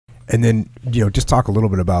And then, just talk a little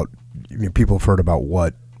bit about, people have heard about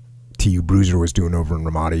what TU Bruiser was doing over in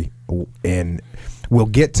Ramadi, and we'll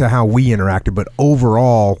get to how we interacted, but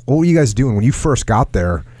overall, what were you guys doing when you first got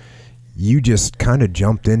there? You just kind of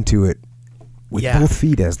jumped into it with both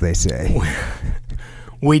feet, as they say.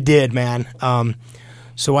 We did, man.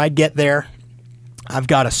 So I get there. I've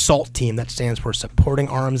got a SALT team, that stands for Supporting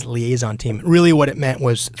Arms Liaison Team. Really what it meant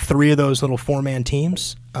was 3 of those little 4-man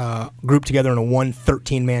teams grouped together in a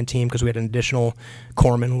 13-man team because we had an additional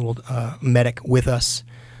corpsman, a little medic with us.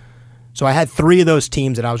 So I had 3 of those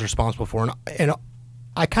teams that I was responsible for, and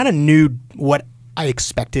I kind of knew what I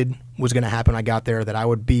expected was going to happen when I got there, that I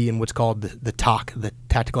would be in what's called the TOC, the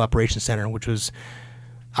Tactical Operations Center, which was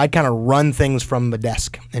I'd kind of run things from the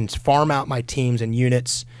desk and farm out my teams and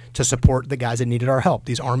units to support the guys that needed our help.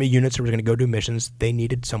 These Army units that were going to go do missions, they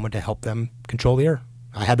needed someone to help them control the air.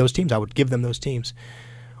 I had those teams. I would give them those teams.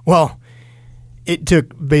 Well, it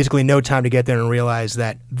took basically no time to get there and realize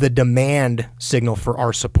that the demand signal for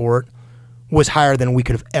our support was higher than we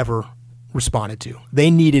could have ever responded to. They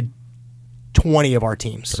needed 20 of our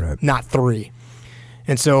teams, right, not 3.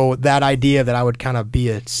 And so that idea that I would kind of be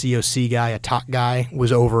a COC guy, a TOC guy,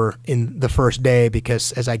 was over in the first day,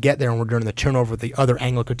 because as I get there and we're doing the turnover with the other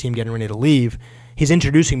Anglico team getting ready to leave, he's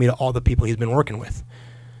introducing me to all the people he's been working with.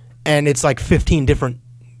 And it's like 15 different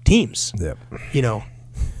teams. Yep.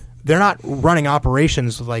 They're not running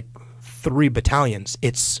operations with like 3 battalions.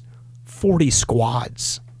 It's 40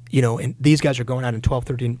 squads, and these guys are going out in 12,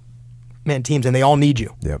 13-man teams, and they all need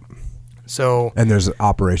you. Yep. So, and there's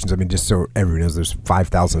operations. I mean, just so everyone knows, there's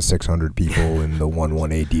 5,600 people in the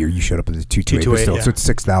 118, or you showed up at the 228, so it's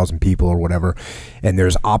 6,000 people or whatever. And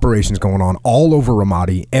there's operations going on all over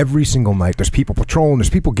Ramadi every single night. There's people patrolling. There's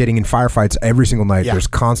people getting in firefights every single night. Yeah. There's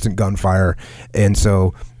constant gunfire, and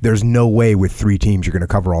so there's no way with 3 teams you're going to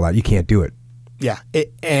cover all that. You can't do it. Yeah,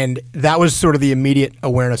 and that was sort of the immediate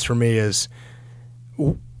awareness for me. Is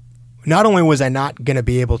not only was I not going to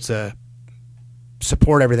be able to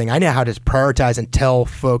support everything, I know how to prioritize and tell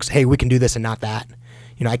folks, hey, we can do this and not that.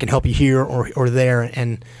 I can help you here or there.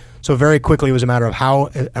 And so very quickly it was a matter of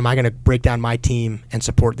how am I going to break down my team and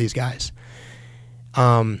support these guys.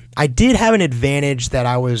 I did have an advantage that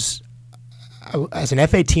as an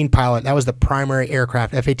F-18 pilot, that was the primary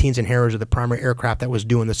aircraft. F-18s and Harriers are the primary aircraft that was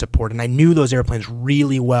doing the support. And I knew those airplanes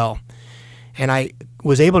really well. And I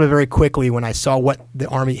was able to very quickly, when I saw what the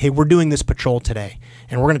Army, hey, we're doing this patrol today,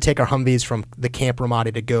 and we're going to take our Humvees from the Camp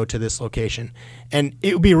Ramadi to go to this location. And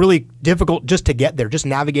it would be really difficult just to get there, just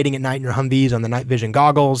navigating at night in your Humvees on the night vision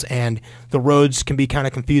goggles, and the roads can be kind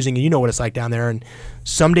of confusing, and you know what it's like down there. And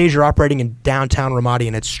some days you're operating in downtown Ramadi,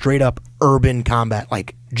 and it's straight up urban combat,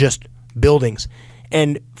 like just buildings.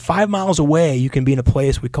 And 5 miles away, you can be in a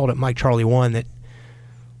place, we called it Mike Charlie 1, that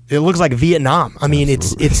it looks like Vietnam. I mean,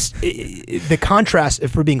 the contrast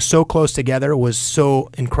for being so close together was so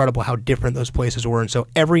incredible how different those places were. And so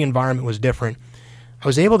every environment was different. I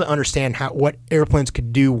was able to understand what airplanes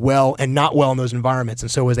could do well and not well in those environments.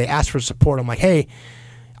 And so as they asked for support, I'm like, hey,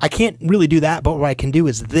 I can't really do that, but what I can do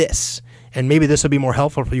is this. And maybe this will be more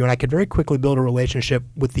helpful for you. And I could very quickly build a relationship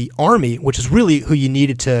with the Army, which is really who you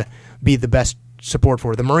needed to be the best support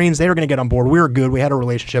for. The Marines, they were going to get on board. We were good. We had a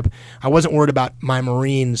relationship. I wasn't worried about my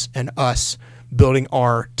Marines and us building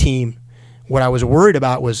our team. What I was worried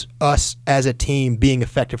about was us as a team being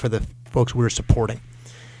effective for the folks we were supporting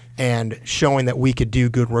and showing that we could do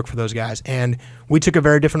good work for those guys. And we took a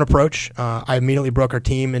very different approach. I immediately broke our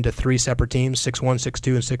team into 3 separate teams, 6-1,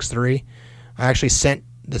 6-2, and 6-3. I actually sent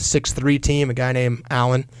the 6-3 team, a guy named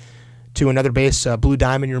Alan, to another base, Blue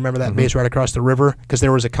Diamond. You remember that base right across the river? Because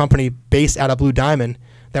there was a company based out of Blue Diamond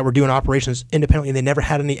that were doing operations independently, and they never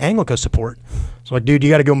had any Anglico support. So like, dude, you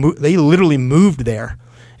got to go move. They literally moved there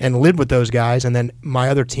and lived with those guys. And then my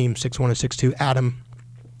other team, 6-1 and 6-2, Adam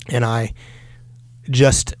and I,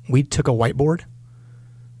 we took a whiteboard,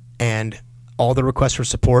 and all the requests for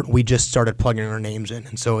support, we just started plugging our names in.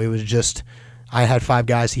 And so it was just, I had 5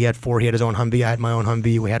 guys, he had 4, he had his own Humvee, I had my own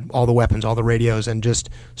Humvee, we had all the weapons, all the radios, and just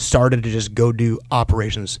started to just go do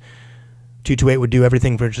operations. 228 would do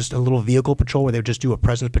everything for just a little vehicle patrol where they would just do a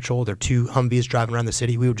presence patrol. There are 2 Humvees driving around the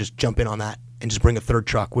city. We would just jump in on that and just bring a 3rd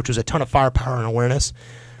truck, which was a ton of firepower and awareness.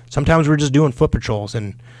 Sometimes we were just doing foot patrols,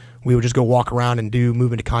 and we would just go walk around and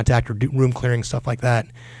move into contact or do room clearing, stuff like that.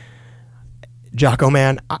 Jocko,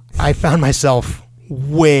 man, I found myself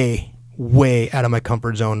way out of my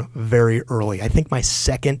comfort zone very early. I think my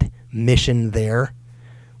 2nd mission there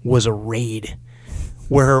was a raid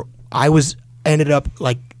where I ended up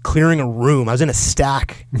like clearing a room. I was in a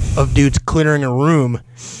stack of dudes clearing a room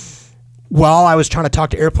while I was trying to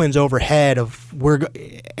talk to airplanes overhead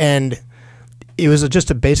and it was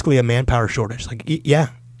just basically a manpower shortage. Like, yeah,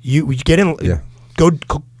 you get in, go,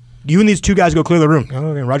 you and these two guys go clear the room.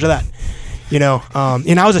 Okay, roger that. You know,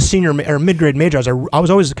 and I was a senior or mid-grade major. I was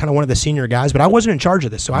always kind of one of the senior guys, but I wasn't in charge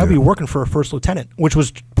of this, so I would be working for a first lieutenant, which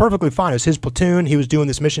was perfectly fine. It was his platoon. He was doing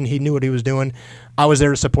this mission. He knew what he was doing. I was there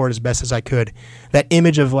to support as best as I could. That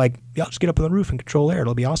image of like, yeah, just get up on the roof and control air.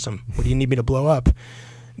 It'll be awesome. What do you need me to blow up?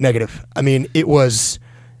 Negative. I mean, it was,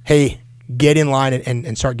 hey, get in line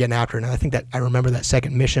and start getting after it. And I think that I remember that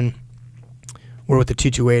second mission. We're with the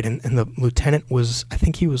 228, and the lieutenant was, I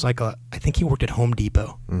think he worked at Home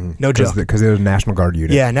Depot. Mm-hmm. No joke. Because it was a National Guard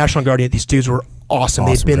unit. Yeah, National Guard unit. These dudes were awesome.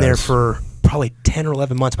 They'd been there for probably 10 or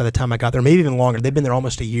 11 months by the time I got there, maybe even longer. They'd been there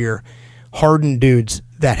almost a year. Hardened dudes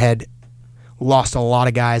that had lost a lot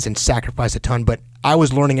of guys and sacrificed a ton, but I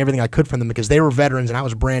was learning everything I could from them because they were veterans and I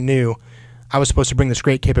was brand new. I was supposed to bring this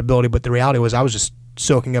great capability, but the reality was I was just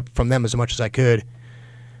soaking up from them as much as I could.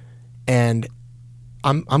 And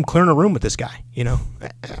I'm clearing a room with this guy, you know.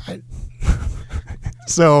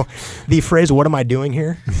 So the phrase "what am I doing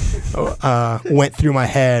here" went through my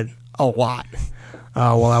head a lot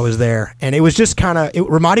while I was there, and it was just kind of.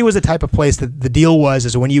 Ramadi was the type of place that the deal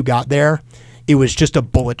was when you got there, it was just a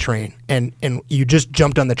bullet train, and you just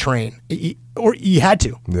jumped on the train, or you had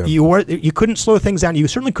to. Yeah. You couldn't slow things down. You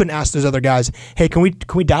certainly couldn't ask those other guys, "Hey, can we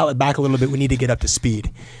dial it back a little bit? We need to get up to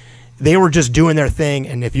speed." They were just doing their thing,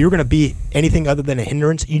 and if you were going to be anything other than a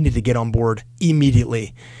hindrance, you need to get on board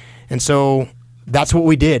immediately. And so that's what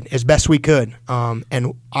we did as best we could.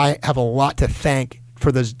 And I have a lot to thank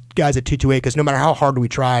for those guys at 228 because no matter how hard we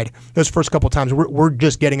tried, those first couple of times we're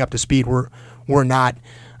just getting up to speed. We're not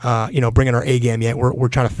bringing our A game yet. We're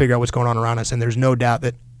trying to figure out what's going on around us, and there's no doubt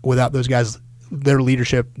that without those guys, their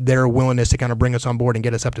leadership, their willingness to kind of bring us on board and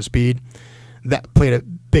get us up to speed, that played a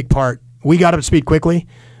big part. We got up to speed quickly.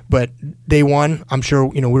 But day one, I'm sure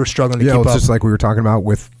we were struggling to keep up. Yeah, it's just like we were talking about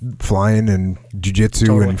with flying and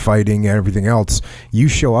jiu-jitsu and fighting and everything else. You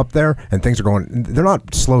show up there and things are going. They're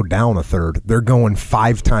not slowed down a third. They're going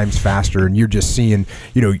 5 times faster, and you're just seeing.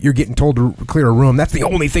 You're getting told to clear a room. That's the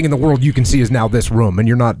only thing in the world you can see is now this room, and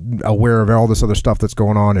you're not aware of all this other stuff that's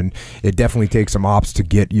going on. And it definitely takes some ops to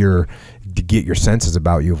get your senses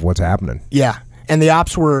about you of what's happening. Yeah. And the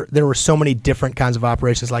ops there were so many different kinds of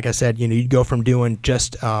operations. Like I said, you'd go from doing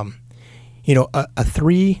just, a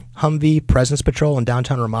 3 Humvee presence patrol in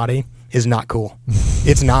downtown Ramadi is not cool.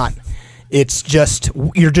 It's not. It's just,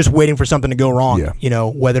 you're just waiting for something to go wrong. Yeah.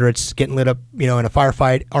 Whether it's getting lit up, in a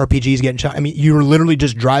firefight, RPGs getting shot. I mean, you're literally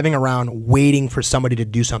just driving around waiting for somebody to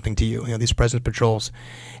do something to you, these presence patrols.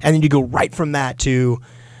 And then you go right from that to,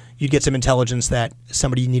 you'd get some intelligence that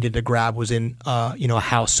somebody you needed to grab was in, a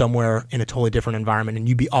house somewhere in a totally different environment, and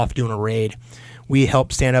you'd be off doing a raid. We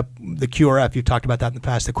helped stand up the QRF. You've talked about that in the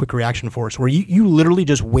past, the Quick Reaction Force, where you literally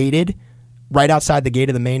just waited right outside the gate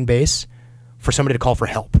of the main base for somebody to call for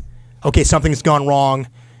help. Okay, something's gone wrong.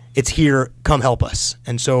 It's here. Come help us.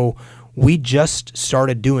 And so we just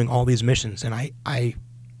started doing all these missions, and I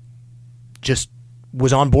just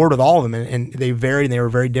was on board with all of them, and they varied, and they were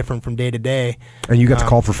very different from day to day. And you got to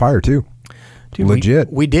call for fire too. Dude, legit.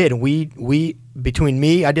 We did. We between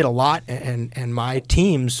me, I did a lot, and my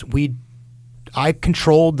teams, I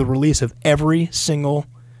controlled the release of every single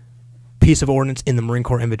piece of ordnance in the Marine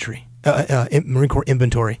Corps inventory. Marine Corps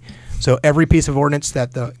inventory. So every piece of ordnance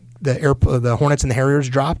that the Hornets and the Harriers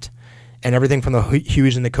dropped, and everything from the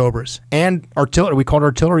Hueys and the Cobras, and artillery. We called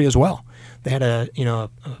artillery as well. They had a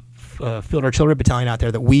field artillery battalion out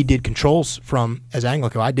there that we did controls from as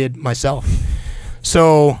Anglico. I did myself.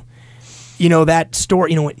 So, that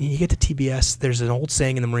story, when you get to TBS, there's an old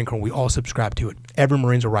saying in the Marine Corps, we all subscribe to it. Every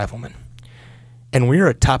Marine's a rifleman. And when you're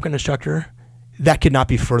a Top Gun instructor, that could not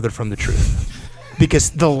be further from the truth. Because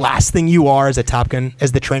the last thing you are as a Top Gun,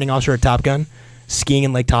 as the training officer at Top Gun, skiing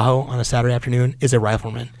in Lake Tahoe on a Saturday afternoon, is a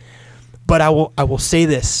rifleman. But I will say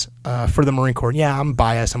this for the Marine Corps. Yeah, I'm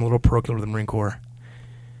biased. I'm a little parochial to the Marine Corps.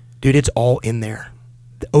 Dude, it's all in there.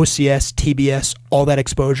 The OCS, TBS, all that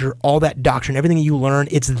exposure, all that doctrine, everything you learn,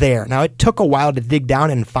 it's there. Now, it took a while to dig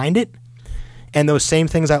down and find it. And those same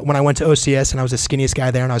things, when I went to OCS and I was the skinniest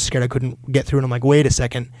guy there and I was scared I couldn't get through, and I'm like, wait a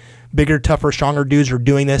second. Bigger, tougher, stronger dudes are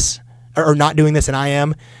doing this or not doing this than I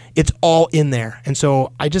am. It's all in there. And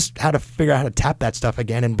so I just had to figure out how to tap that stuff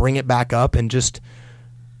again and bring it back up and just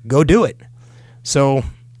go do it. So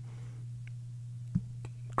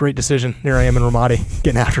great decision. Here I am in Ramadi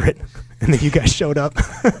getting after it. And then you guys showed up.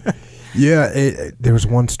 Yeah, there was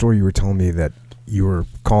one story you were telling me that you were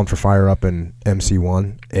calling for fire up in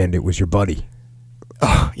MC1, and it was your buddy.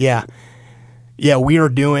 Oh, yeah. Yeah, we were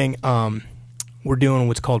doing we're doing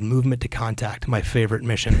what's called movement to contact, my favorite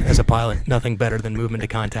mission as a pilot. Nothing better than movement to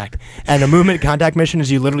contact. And a movement to contact mission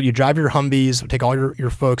is you drive your Humvees, take all your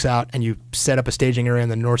folks out, and you set up a staging area on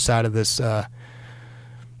the north side of this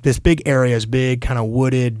this big area. Is big, kind of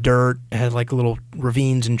wooded, dirt, it had like little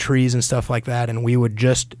ravines and trees and stuff like that. And we would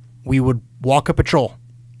walk a patrol.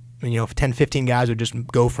 And, 10, 15 guys would just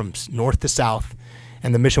go from north to south.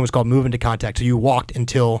 And the mission was called movement to contact. So you walked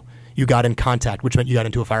until you got in contact, which meant you got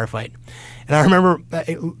into a firefight. And I remember,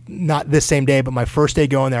 not this same day, but my first day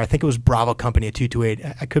going there, I think it was Bravo Company at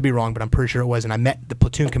 228. I could be wrong, but I'm pretty sure it was. And I met the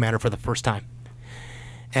platoon commander for the first time.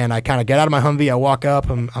 And I kind of get out of my Humvee. I walk up.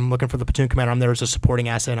 I'm looking for the platoon commander. I'm there as a supporting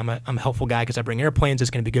asset. I'm a helpful guy because I bring airplanes. It's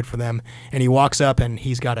going to be good for them. And he walks up, and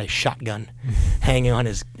he's got a shotgun hanging on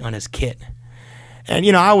his kit. And,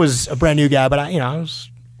 I was a brand new guy, but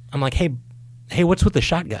I'm like, hey, what's with the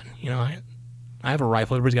shotgun? I have a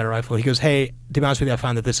rifle. Everybody's got a rifle. He goes, hey, to be honest with you, I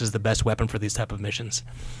found that this is the best weapon for these type of missions.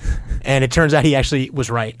 And it turns out he actually was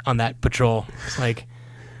right on that patrol. It's like,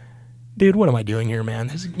 dude, what am I doing here, man?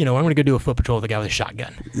 I'm going to go do a foot patrol with a guy with a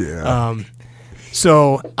shotgun. Yeah.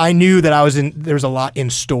 So I knew that there was a lot in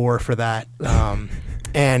store for that.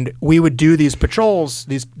 And we would do these patrols,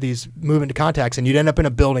 these movement to contacts, and you'd end up in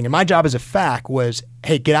a building. And my job as a FAC was,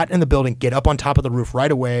 hey, get out in the building, get up on top of the roof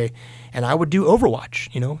right away. And I would do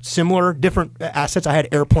overwatch, similar, different assets. I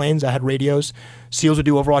had airplanes, I had radios. SEALs would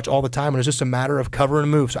do overwatch all the time, and it was just a matter of cover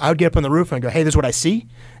and move. So I would get up on the roof and I'd go, hey, this is what I see.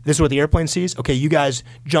 This is what the airplane sees. Okay, you guys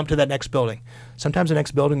jump to that next building. Sometimes the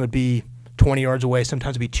next building would be 20 yards away,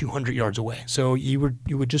 sometimes it'd be 200 yards away. So you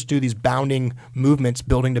would just do these bounding movements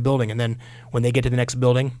building to building. And then when they get to the next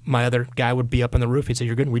building, my other guy would be up on the roof. He'd say,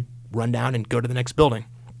 you're good. And we'd run down and go to the next building.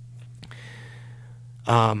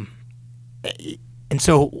 And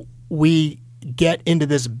so we get into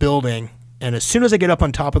this building, and as soon as I get up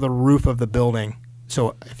on top of the roof of the building,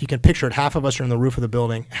 so if you can picture it, half of us are on the roof of the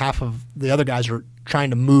building, half of the other guys are trying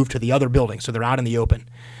to move to the other building. So they're out in the open.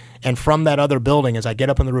 And from that other building, as I get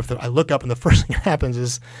up on the roof, I look up, and the first thing that happens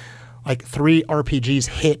is like 3 RPGs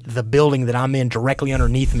hit the building that I'm in directly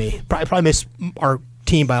underneath me. Probably miss our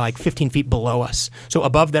team by like 15 feet below us. So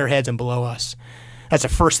above their heads and below us. That's the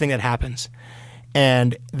first thing that happens.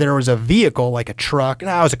 And there was a vehicle, like a truck.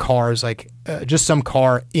 No, it was a car. It was like just some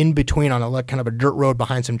car in between on a kind of a dirt road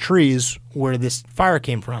behind some trees where this fire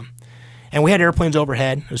came from. And we had airplanes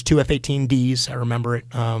overhead. It was 2 F-18Ds. I remember it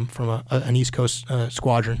from an East Coast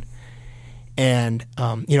squadron. And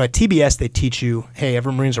at TBS they teach you, hey,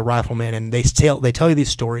 every Marine's a rifleman, and they tell you these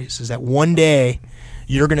stories. Is that one day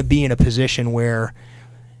you're going to be in a position where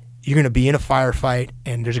you're going to be in a firefight,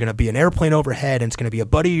 and there's going to be an airplane overhead, and it's going to be a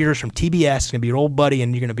buddy of yours from TBS. It's going to be your old buddy,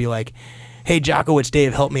 and you're going to be like, hey, Jocko, it's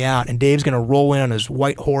Dave. Help me out. And Dave's going to roll in on his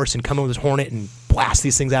white horse and come in with his Hornet and blast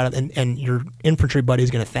these things out, and your infantry buddy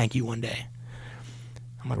is going to thank you one day.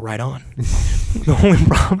 I'm like, right on. The only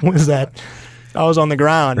problem was that I was on the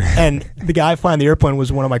ground, and the guy flying the airplane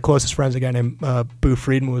was one of my closest friends, a guy named Boo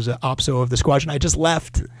Friedman, was an OPSO of the squadron. I just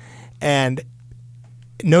left, and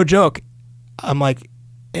no joke, I'm like,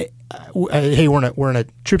 hey, we're in a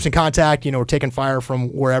troops in contact, we're taking fire from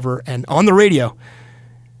wherever, and on the radio,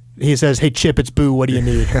 he says, hey, Chip, it's Boo, what do you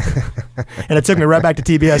need? And it took me right back to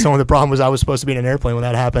TBS, only the problem was I was supposed to be in an airplane when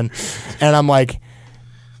that happened, and I'm like,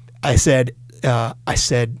 I said,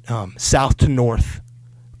 south to north,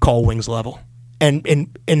 call wings level.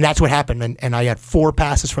 And that's what happened. And I had 4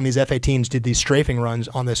 passes from these F-18s, did these strafing runs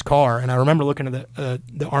on this car. And I remember looking at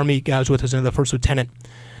the Army guys with us and the first lieutenant.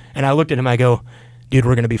 And I looked at him, I go, dude,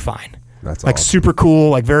 we're going to be fine. That's like awesome. Super cool,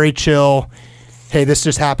 like very chill. Hey, this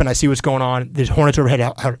just happened. I see what's going on. There's Hornets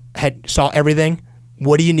overhead, saw everything.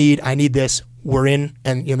 What do you need? I need this. We're in.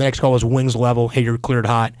 And the next call was wings level. Hey, you're cleared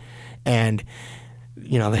hot. And,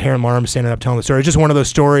 the hair on my arm standing up telling the story. It's just one of those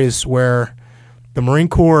stories where the Marine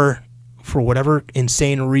Corps, for whatever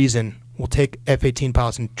insane reason, will take F-18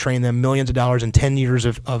 pilots and train them millions of dollars and 10 years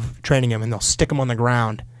of training them, and they'll stick them on the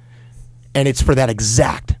ground. And it's for that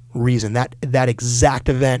exact reason. That exact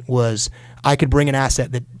event was, I could bring an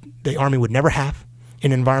asset that the Army would never have,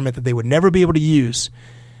 in an environment that they would never be able to use,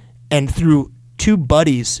 and through 2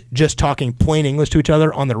 buddies just talking plain English to each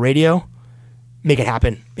other on the radio, make it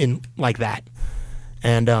happen in like that.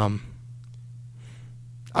 And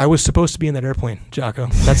I was supposed to be in that airplane, Jocko.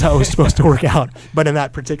 That's how it was supposed to work out. But in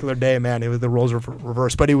that particular day, man, the roles were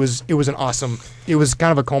reversed. But it was an awesome. It was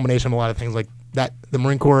kind of a culmination of a lot of things like that. The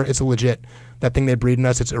Marine Corps, it's a legit. That thing they breed in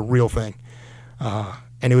us, it's a real thing.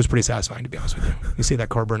 And it was pretty satisfying, to be honest with you. You see that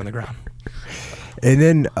car burn in the ground. And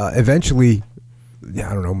then eventually,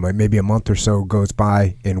 I don't know, maybe a month or so goes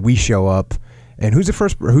by, and we show up. And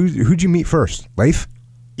who'd you meet first? Leif?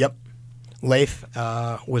 Yep. Leif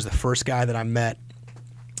was the first guy that I met.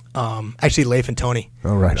 Actually, Leif and Tony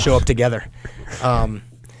show up together.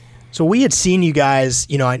 So we had seen you guys,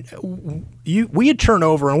 you know, we had turned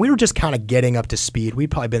over and we were just kind of getting up to speed. We'd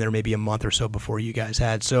probably been there maybe a month or so before you guys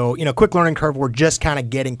had. So, you know, quick learning curve. We're just kind of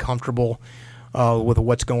getting comfortable with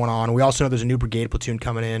what's going on. We also know there's a new brigade platoon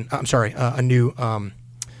coming in. I'm sorry, a new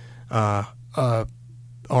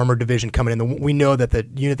armored division coming in. We know that the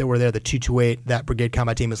unit that were there, the 228, that brigade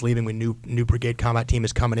combat team is leaving. We new brigade combat team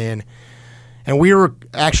is coming in. And we were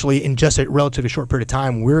actually, in just a relatively short period of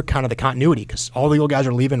time, we were kind of the continuity because all the old guys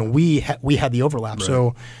are leaving and we had the overlap. Right.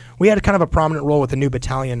 So we had kind of a prominent role with the new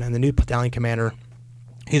battalion and the new battalion commander.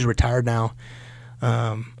 He's retired now.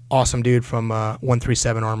 Awesome dude from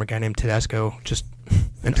 137 Armor, guy named Tedesco. Just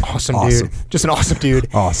an awesome dude. Just an awesome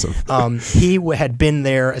dude. Awesome. He had been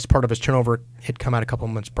there as part of his turnover, had come out a couple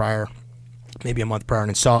of months prior, maybe a month prior,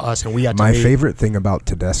 and saw us, and we got to My meet. favorite thing about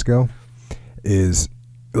Tedesco is,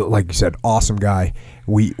 like you said, awesome guy.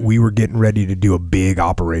 We were getting ready to do a big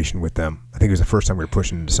operation with them. I think it was the first time we were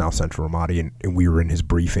pushing into South Central Ramadi, and we were in his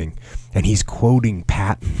briefing, and he's quoting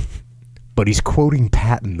Patton. But he's quoting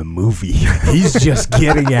Patton the movie. He's just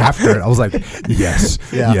getting after it. I was like, yes,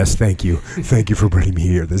 yes, thank you. Thank you for bringing me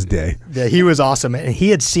here this day. Yeah, he was awesome. And he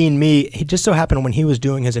had seen me. He just so happened when he was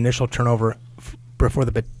doing his initial turnover before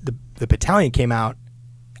the battalion came out,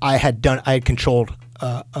 I had controlled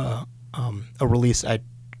a release. I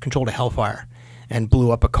controlled a Hellfire and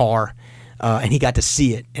blew up a car. And he got to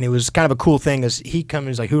see it, and it was kind of a cool thing. As he comes,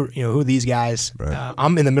 he's like, "Who are these guys?" Right.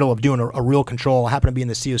 I'm in the middle of doing a real control. I happen to be in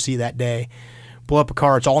the COC that day. Blow up a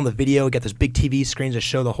car. It's all in the video. Got this big TV screens that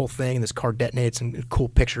show the whole thing. And this car detonates and cool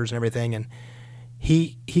pictures and everything. And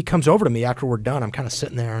he comes over to me after we're done. I'm kind of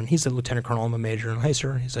sitting there, and he's a lieutenant colonel. I'm a major. And hey,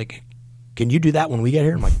 sir. He's like, "Can you do that when we get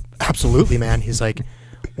here?" I'm like, "Absolutely, man." He's like,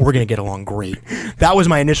 "We're going to get along great." That was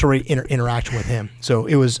my initial interaction with him. So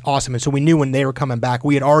it was awesome. And so we knew when they were coming back,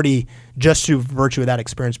 we had already, just through virtue of that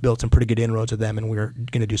experience, built some pretty good inroads with them, and we were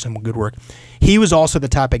going to do some good work. He was also the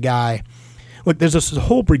type of guy, look, there's this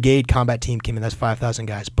whole brigade combat team came in, that's 5,000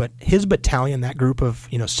 guys, but his battalion, that group of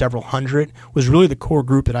several hundred, was really the core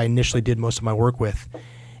group that I initially did most of my work with.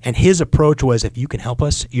 And his approach was, if you can help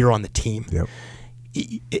us, you're on the team. Yep.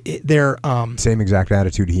 They're same exact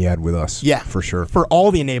attitude he had with us. Yeah, for sure. For all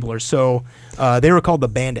the enablers. So they were called the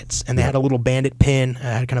Bandits, and they had a little bandit pin,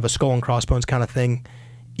 had kind of a skull and crossbones kind of thing.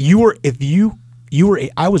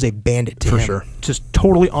 I was a bandit to him. For sure. Just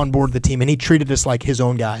totally on board the team, and he treated us like his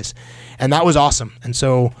own guys, and that was awesome. And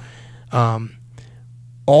so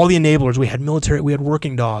all the enablers, we had military, we had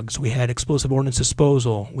working dogs, we had explosive ordnance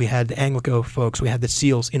disposal, we had the Anglico folks, we had the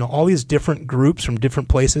SEALs, all these different groups from different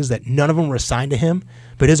places that none of them were assigned to him.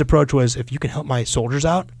 But his approach was, if you can help my soldiers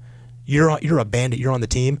out, you're a bandit, you're on the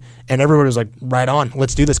team. And everybody was like, right on,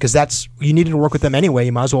 let's do this, because you needed to work with them anyway.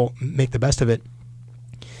 You might as well make the best of it.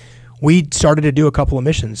 We started to do a couple of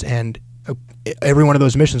missions, and every one of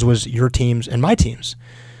those missions was your teams and my teams.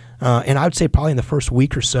 And I would say probably in the first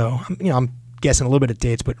week or so, I'm guessing a little bit of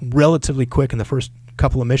dates, but relatively quick in the first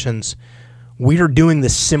couple of missions, we were doing the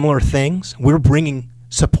similar things. We were bringing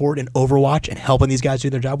support and Overwatch and helping these guys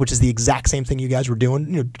do their job, which is the exact same thing you guys were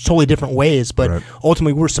doing, totally different ways, but right.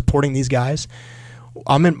 Ultimately we were supporting these guys.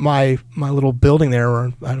 I'm in my little building there, or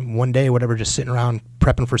one day, whatever, just sitting around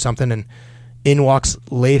prepping for something, and in walks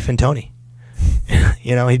Leif and Tony.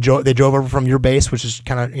 They drove over from your base, which is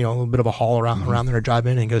kind of a little bit of a haul around there to drive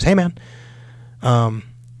in, and he goes, "Hey man,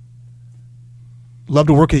 love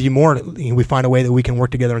to work with you more. We find a way that we can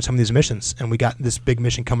work together on some of these missions, and we got this big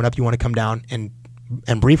mission coming up. You want to come down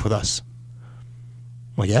and brief with us?"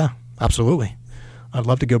 Well, yeah, absolutely. I'd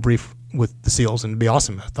love to go brief with the SEALs, and it'd be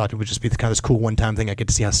awesome. I thought it would just be kind of this cool one-time thing. I get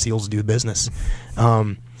to see how SEALs do business.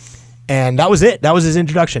 And that was it. That was his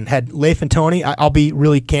introduction. Had Leif and Tony. I'll be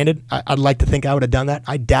really candid. I'd like to think I would have done that.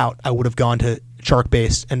 I doubt I would have gone to Shark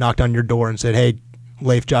Base and knocked on your door and said, "Hey,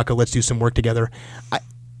 Leif, Jocko, let's do some work together."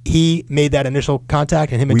 He made that initial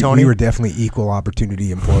contact, and him and Tony. We were definitely equal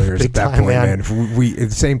opportunity employers at that point, man. If the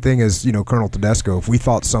same thing as Colonel Tedesco. If we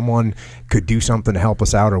thought someone could do something to help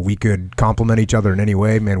us out, or we could complement each other in any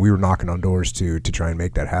way, man, we were knocking on doors to try and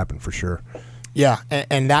make that happen for sure. Yeah,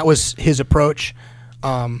 and that was his approach.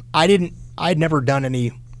 I'd never done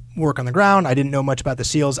any work on the ground. I didn't know much about the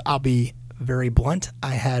SEALs. I'll be very blunt.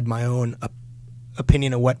 I had my own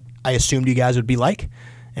opinion of what I assumed you guys would be like.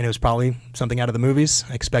 And it was probably something out of the movies.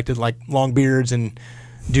 I expected like long beards and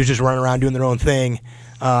dudes just running around doing their own thing.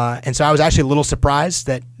 And so I was actually a little surprised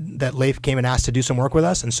that Leif came and asked to do some work with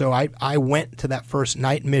us. And so I went to that first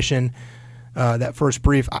night mission, that first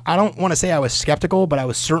brief. I don't want to say I was skeptical, but I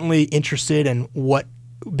was certainly interested in what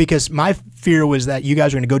because my fear was that you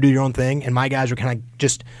guys were going to go do your own thing, and my guys were kind of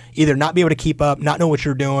just either not be able to keep up, not know what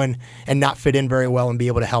you're doing, and not fit in very well and be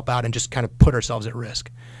able to help out and just kind of put ourselves at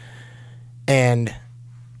risk. And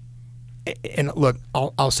look,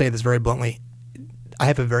 I'll say this very bluntly. I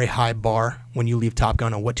have a very high bar when you leave Top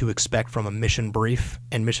Gun on what to expect from a mission brief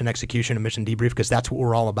and mission execution and mission debrief, because that's what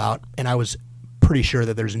we're all about. And I was pretty sure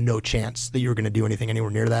that there's no chance that you were going to do anything anywhere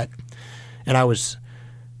near that. And I was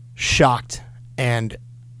shocked and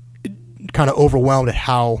kind of overwhelmed at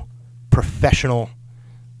how professional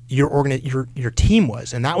your team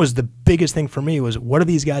was. And that was the biggest thing for me, was what are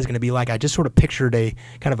these guys going to be like? I just sort of pictured a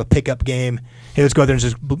kind of a pickup game. Hey, let's go out there and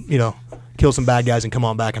just, kill some bad guys and come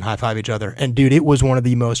on back and high-five each other. And, dude, it was one of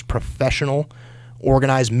the most professional,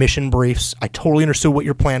 organized mission briefs. I totally understood what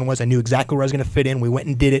your plan was. I knew exactly where I was going to fit in. We went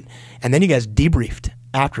and did it. And then you guys debriefed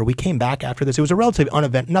after. We came back after this. It was a relative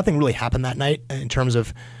unevent. Nothing really happened that night in terms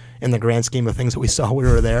of, in the grand scheme of things that we saw, we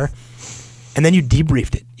were there. And then you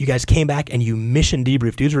debriefed it. You guys came back and you mission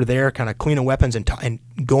debriefed. Dudes were there kind of cleaning weapons and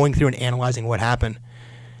going through and analyzing what happened.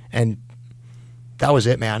 And that was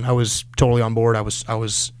it, man. I was totally on board. I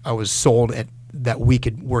was sold at that we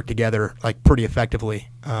could work together like pretty effectively.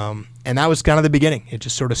 And that was kind of the beginning. It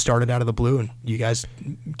just sort of started out of the blue, and you guys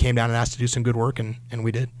came down and asked to do some good work, and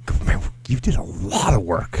we did. Man, you did a lot of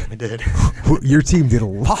work. I did. Your team did a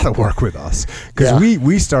lot of work with us, because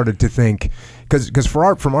we started to think, because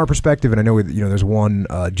from our perspective, and I know there's one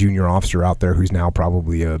junior officer out there who's now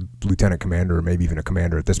probably a lieutenant commander or maybe even a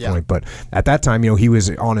commander at this point, but at that time, he was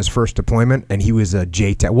on his first deployment, and he was a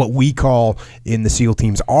JTAC. What we call in the SEAL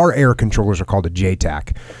teams, our air controllers are called a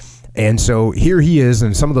JTAC. And so here he is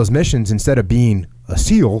in some of those missions, instead of being a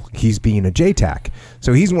SEAL, he's being a JTAC.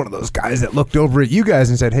 So he's one of those guys that looked over at you guys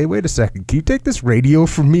and said, hey, wait a second, can you take this radio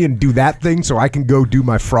from me and do that thing so I can go do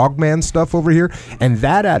my frogman stuff over here? And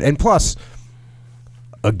and plus,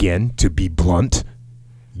 again, to be blunt,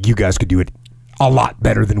 you guys could do it a lot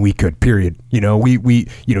better than we could, period.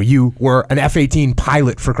 You were an F-18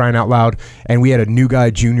 pilot, for crying out loud, and we had a new guy,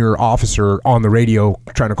 junior officer, on the radio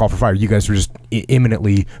trying to call for fire. You guys were just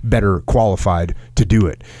eminently better qualified to do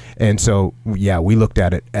it. And so, yeah, we looked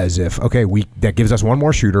at it as if, okay, that gives us one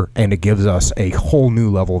more shooter, and it gives us a whole new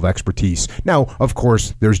level of expertise. Now, of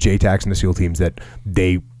course, there's JTACs in the SEAL teams that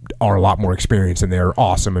they are a lot more experienced and they're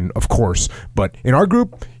awesome, and of course, but in our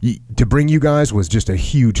group, to bring you guys was just a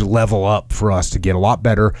huge level up for us to get a lot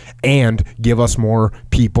better and give us more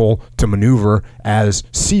people to maneuver as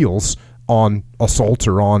SEALs on assaults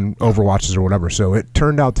or on overwatches or whatever. So it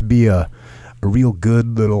turned out to be a real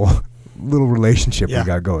good little relationship we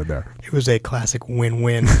got going there. It was a classic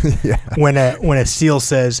win-win. When a SEAL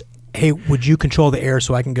says, hey, would you control the air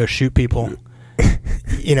so I can go shoot people?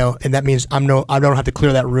 And that means I don't have to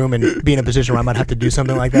clear that room and be in a position where I might have to do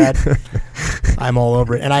something like that. I'm all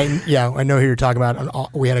over it. And I know who you're talking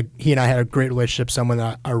about. He and I had a great relationship. Someone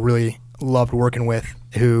that I really loved working with,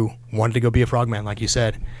 who wanted to go be a frogman, like you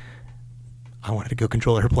said. I wanted to go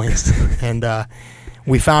control airplanes, and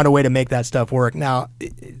we found a way to make that stuff work. Now,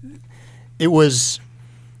 it was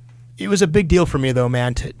a big deal for me, though,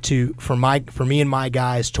 man, for me and my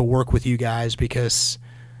guys to work with you guys, because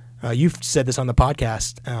you've said this on the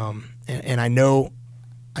podcast, and I know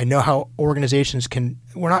how organizations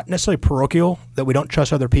we're not necessarily parochial, that we don't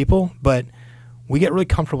trust other people, but we get really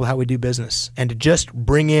comfortable with how we do business. And to just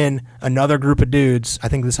bring in another group of dudes, I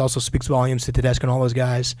think this also speaks volumes to Tedesco and all those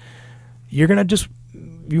guys. You want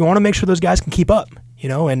to make sure those guys can keep up,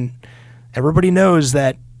 and everybody knows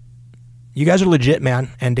that you guys are legit, man.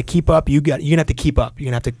 And to keep up, you're gonna have to keep up. You're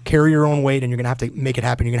gonna have to carry your own weight, and you're gonna have to make it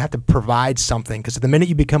happen. You're gonna have to provide something, because the minute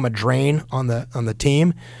you become a drain on the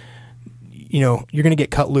team, you're gonna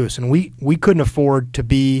get cut loose. And we couldn't afford to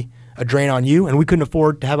be a drain on you, and we couldn't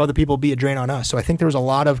afford to have other people be a drain on us. So I think there was a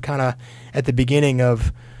lot of kind of at the beginning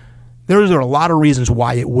of there were a lot of reasons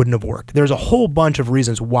why it wouldn't have worked. There's a whole bunch of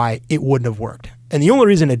reasons why it wouldn't have worked, and the only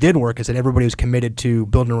reason it did work is that everybody was committed to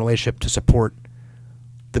building a relationship to support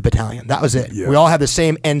the battalion. That was it. Yeah. We all had the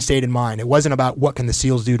same end state in mind. It wasn't about what can the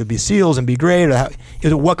SEALs do to be SEALs and be great, or it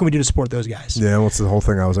was what can we do to support those guys. Yeah, what's the whole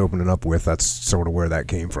thing I was opening up with? That's sort of where that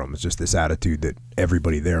came from. It's just this attitude that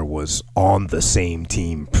everybody there was on the same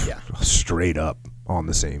team, straight up on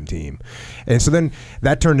the same team. And so then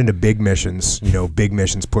that turned into big missions, big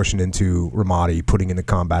missions pushing into Ramadi, putting in the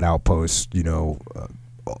combat outposts,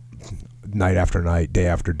 night after night, day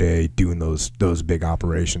after day, doing those big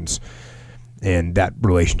operations. And that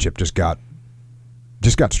relationship just got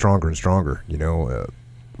stronger and stronger.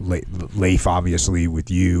 Leif obviously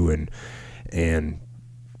with you, and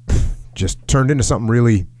just turned into something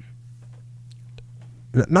really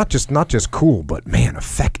not just cool, but man,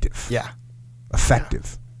 effective. Yeah,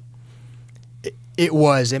 effective. It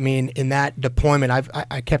was. I mean, in that deployment,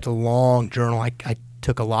 I kept a long journal. I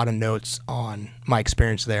took a lot of notes on my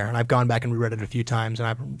experience there, and I've gone back and reread it a few times, and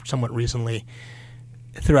I've somewhat recently,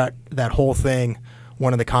 throughout that whole thing,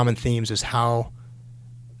 one of the common themes is how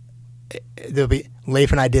there'll be,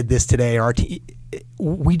 Leif and I did this today,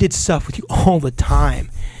 we did stuff with you all the time,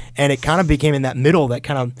 and it kind of became in that middle, that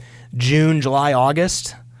kind of June, July,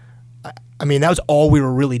 August. I mean, that was all we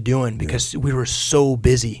were really doing because we were so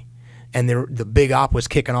busy. And the big op was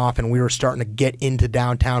kicking off, and we were starting to get into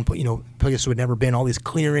downtown, places we'd never been, all these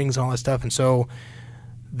clearings and all that stuff. And so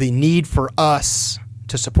the need for us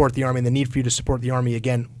to support the Army and the need for you to support the Army,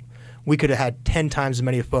 again, we could have had 10 times as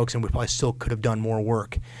many folks, and we probably still could have done more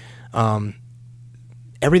work.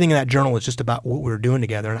 Everything in that journal is just about what we were doing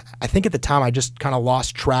together. And I think at the time I just kind of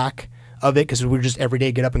lost track of it because we were just every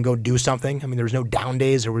day get up and go do something. I mean, there was no down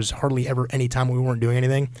days. There was hardly ever any time we weren't doing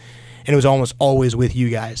anything. And it was almost always with you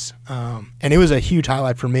guys. And it was a huge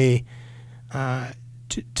highlight for me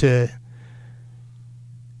to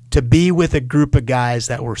be with a group of guys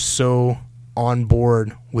that were so on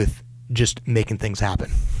board with just making things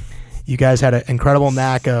happen. You guys had an incredible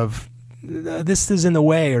knack of, this is in the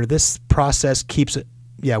way, or this process keeps it.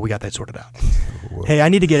 Yeah, we got that sorted out. Whoa. Hey, I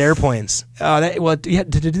need to get airplanes. To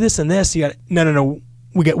do this and this, you got no.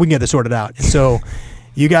 We can get this sorted out. And so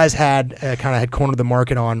you guys had had cornered the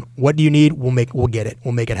market on what do you need? We'll get it.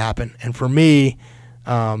 We'll make it happen. And for me,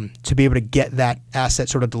 to be able to get that asset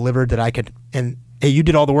sort of delivered that I could, and hey, you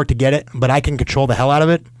did all the work to get it, but I can control the hell out of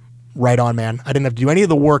it. Right on, man. I didn't have to do any of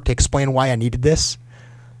the work to explain why I needed this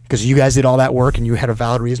because you guys did all that work and you had a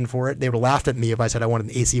valid reason for it. They would have laughed at me if I said I wanted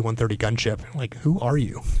an AC-130 gunship. Like, who are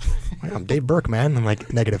you? I'm Dave Berke, man. I'm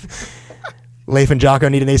like, negative. Leif and Jocko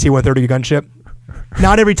need an AC-130 gunship.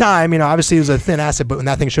 Not every time, obviously it was a thin asset, but when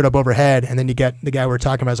that thing showed up overhead and then you get the guy we were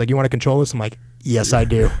talking about is like, you want to control this? I'm like, yes, I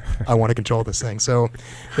do. I want to control this thing. So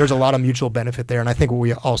there's a lot of mutual benefit there. And I think what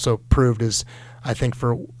we also proved is, I think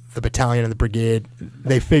for the battalion and the brigade,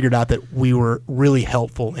 they figured out that we were really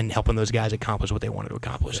helpful in helping those guys accomplish what they wanted to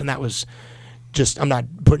accomplish. And that was just, I'm not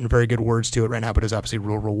putting very good words to it right now, but it was obviously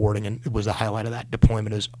real rewarding. And it was the highlight of that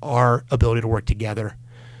deployment is our ability to work together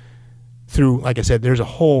through, like I said, there's a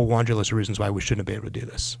whole laundry list of reasons why we shouldn't have been able to do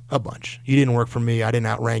this. A bunch. You didn't work for me. I didn't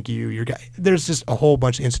outrank you. Your guy. There's just a whole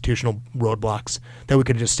bunch of institutional roadblocks that we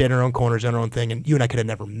could have just stayed in our own corners, done our own thing, and you and I could have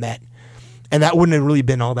never met. And that wouldn't have really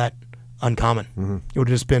been all that uncommon. Mm-hmm. It would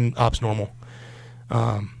have just been ops normal.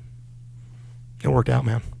 It worked out,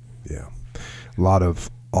 man. Yeah. A lot of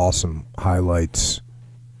awesome highlights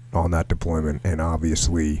on that deployment, and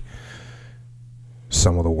obviously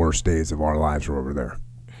some of the worst days of our lives were over there.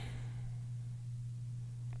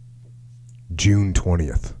 June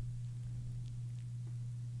 20th.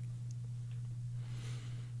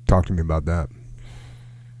 Talk to me about that.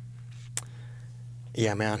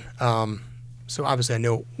 Yeah, man. So obviously I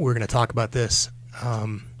know we're going to talk about this.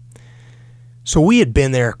 So we had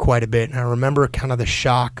been there quite a bit, and I remember kind of the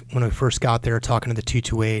shock when we first got there talking to the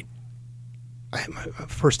 228.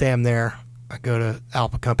 First day I'm there, I go to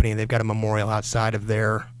Alpha Company, and they've got a memorial outside of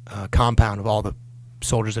their compound of all the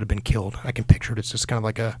soldiers that have been killed. I can picture it. It's just kind of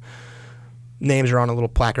like names are on a little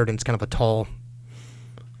placard, and it's kind of a tall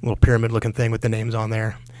little pyramid-looking thing with the names on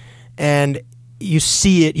there. And you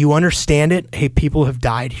see it, you understand it. Hey, people have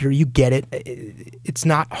died here. You get it. It's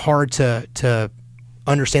not hard to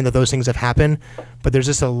understand that those things have happened, but there's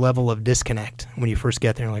just a level of disconnect when you first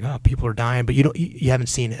get there. Like, oh, people are dying, but you haven't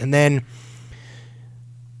seen it. And then,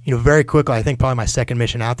 very quickly, I think probably my second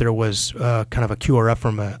mission out there was kind of a QRF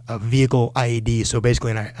from a vehicle IED. So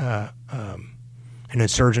basically, an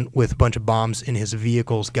insurgent with a bunch of bombs in his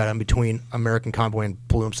vehicles got in between American convoy and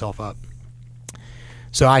blew himself up.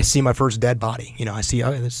 So I see my first dead body. I see,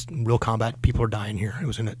 oh, this real combat. People are dying here. It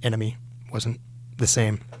was an enemy. It wasn't the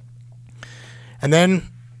same. And then,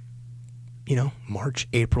 March,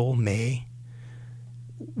 April, May,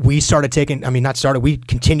 we started taking, we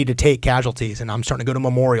continued to take casualties, and I'm starting to go to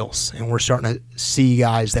memorials, and we're starting to see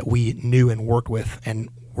guys that we knew and worked with and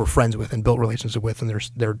were friends with and built relationships with, and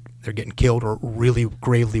they're getting killed or really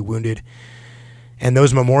gravely wounded. And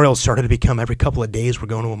those memorials started to become every couple of days we're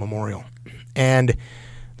going to a memorial. And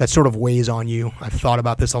that sort of weighs on you. I've thought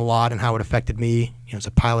about this a lot and how it affected me, as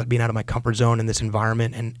a pilot, being out of my comfort zone in this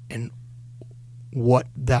environment and what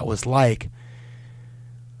that was like.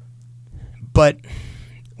 But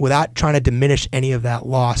without trying to diminish any of that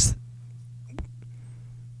loss,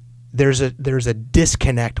 there's a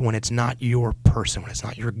disconnect when it's not your person, when it's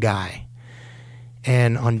not your guy.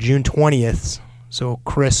 And on June 20th, so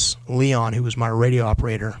Chris Leon, who was my radio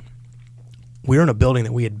operator, we were in a building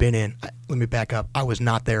that we had been in. Let me back up. I was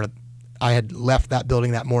not there. I had left that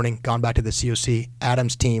building that morning, gone back to the COC.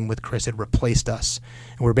 Adam's team with Chris had replaced us.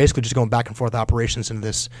 And we were basically just going back and forth operations into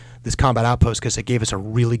this combat outpost because it gave us a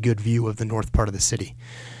really good view of the north part of the city.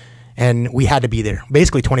 And we had to be there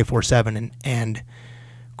basically 24/7. And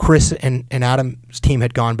Chris and Adam's team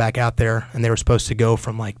had gone back out there, and they were supposed to go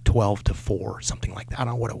from like 12 to 4, something like that. I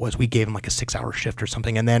don't know what it was. We gave them like a 6-hour shift or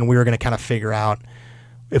something. And then we were going to kind of figure out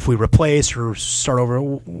if we replace or start over.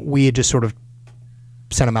 We had just sort of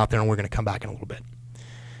sent them out there, and we're going to come back in a little bit.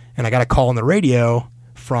 And I got a call on the radio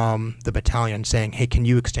from the battalion saying, hey, can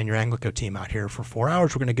you extend your Anglico team out here for 4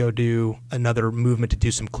 hours? We're going to go do another movement to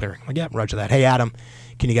do some clearing. I'm like, yeah, roger that. Hey, Adam,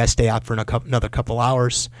 can you guys stay out for another couple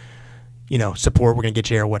hours? Support, we're going to get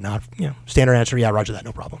you here or whatnot. Standard answer, yeah, roger that,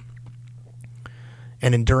 no problem.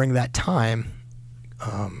 And during that time,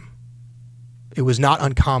 it was not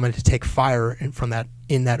uncommon to take fire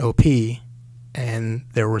in that OP, and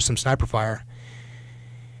there was some sniper fire.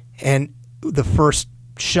 And the first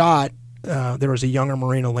shot, there was a younger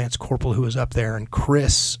Marine, a Lance Corporal, who was up there, and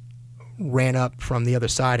Chris ran up from the other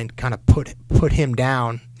side and kind of put him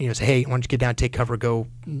down. Said, hey, why don't you get down, take cover, go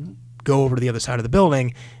over to the other side of the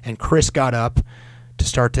building. And Chris got up to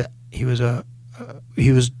start to. He was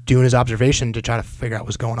doing his observation to try to figure out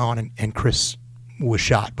what's going on, and Chris was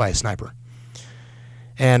shot by a sniper.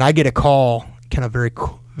 And I get a call, kind of very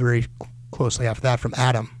very closely after that, from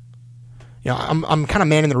Adam. I'm kind of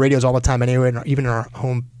manning the radios all the time anyway, and even in our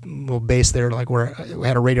home little base there, like where we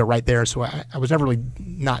had a radio right there, so I was never really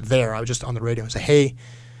not there. I was just on the radio and say, hey,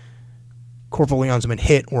 Corporal Leon's been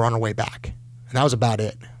hit, we're on our way back. And that was about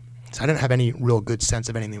it. So I didn't have any real good sense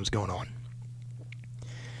of anything that was going on.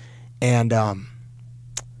 And a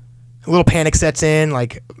little panic sets in,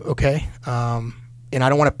 like, okay. And I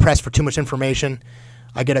don't want to press for too much information.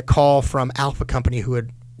 I get a call from Alpha Company,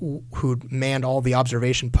 who'd manned all the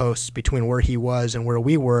observation posts between where he was and where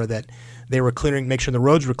we were, that they were clearing, make sure the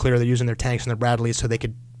roads were clear. They're using their tanks and their Bradleys so they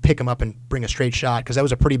could pick him up and bring a straight shot, because that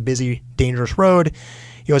was a pretty busy, dangerous road.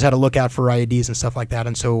 You always had to look out for IEDs and stuff like that.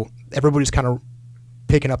 And so everybody's kind of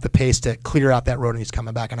picking up the pace to clear out that road, and he's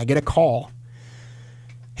coming back. And I get a call.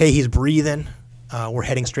 Hey, he's breathing. We're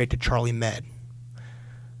heading straight to Charlie Med.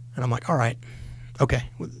 And I'm like, all right, okay.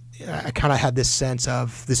 I kind of had this sense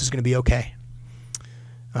of this is going to be okay.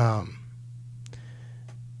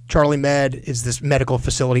 Charlie Med is this medical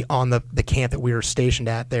facility on the camp that we were stationed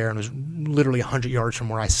at there, and it was literally 100 yards from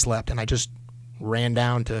where I slept. And I just ran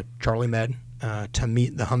down to Charlie Med to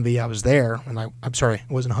meet the Humvee. I was there, and I'm sorry,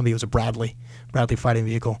 it wasn't a Humvee, it was a Bradley fighting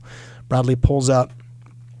vehicle. Bradley pulls up.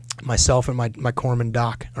 Myself and my corpsman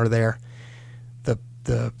Doc are there.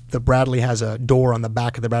 The Bradley has a door on the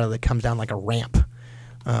back of the Bradley that comes down like a ramp.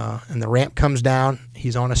 And the ramp comes down.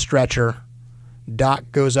 He's on a stretcher.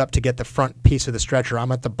 Doc goes up to get the front piece of the stretcher.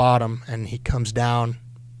 I'm at the bottom, and he comes down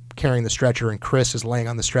carrying the stretcher, and Chris is laying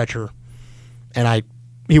on the stretcher. And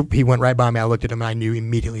he went right by me. I looked at him, and I knew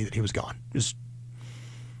immediately that he was gone. He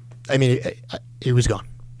was gone.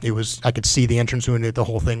 I could see the entrance wound. The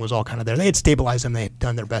whole thing was all kind of there. They had stabilized him. They had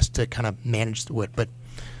done their best to kind of manage the wood, but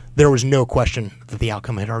there was no question that the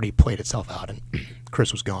outcome had already played itself out, and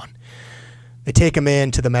Chris was gone. They take him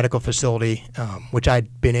into the medical facility, which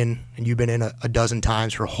I'd been in, and you've been in a dozen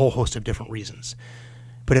times for a whole host of different reasons.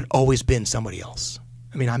 But it had always been somebody else.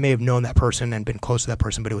 I mean, I may have known that person and been close to that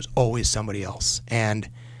person, but it was always somebody else. And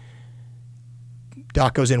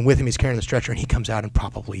Doc goes in with him. He's carrying the stretcher, and he comes out in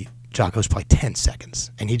Jocko's probably 10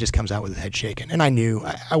 seconds. And he just comes out with his head shaking. And I knew.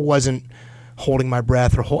 I wasn't holding my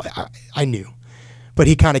breath. I knew. But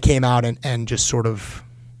he kind of came out and just sort of,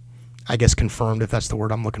 I guess, confirmed, if that's the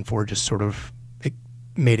word I'm looking for, just sort of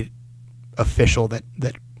made it official that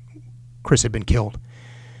Chris had been killed.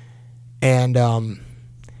 And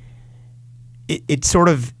it sort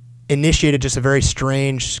of initiated just a very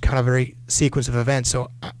strange kind of very sequence of events. So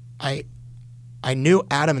I knew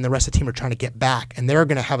Adam and the rest of the team were trying to get back, and they're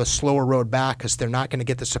going to have a slower road back because they're not going to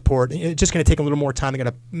get the support. It's just going to take a little more time. They're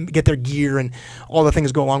going to get their gear and all the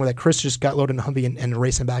things go along with that. Chris just got loaded in a Humvee and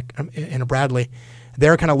racing back in a Bradley.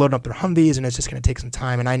 They're kind of loading up their Humvees, and it's just going to take some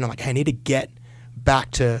time. And I know, like, I need to get back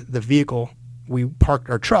to the vehicle. We parked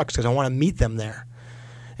our trucks because I want to meet them there.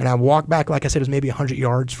 And I walk back, like I said, it was maybe 100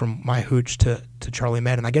 yards from my hooch to Charlie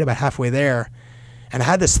Med, and I get about halfway there, and I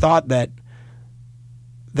had this thought that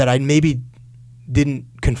I maybe didn't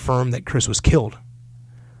confirm that Chris was killed.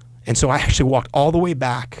 And so I actually walked all the way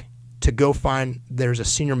back to go find, there's a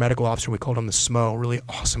senior medical officer, we called him the SMO, really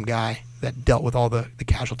awesome guy that dealt with all the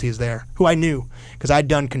casualties there, who I knew because I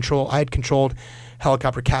had controlled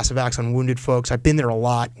helicopter casevacs on wounded folks. I've been there a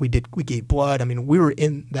lot. We gave blood. I mean, we were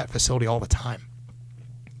in that facility all the time.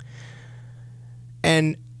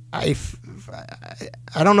 And I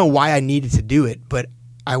I don't know why I needed to do it, but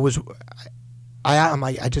I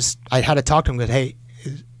had to talk to him. That, hey,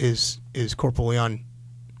 is Corporal Leon,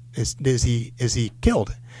 is he killed?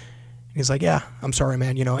 And he's like, yeah, I'm sorry,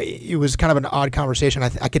 man. You know, it was kind of an odd conversation.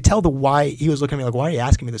 I could tell why he was looking at me like, why are you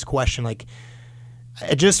asking me this question? Like,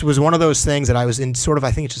 it just was one of those things that I was in sort of,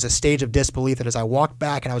 I think it's just a stage of disbelief that as I walked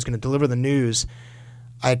back and I was going to deliver the news,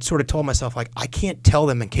 I had sort of told myself, like, I can't tell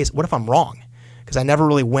them in case, what if I'm wrong? Because I never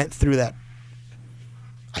really went through that.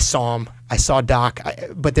 I saw him. I saw Doc,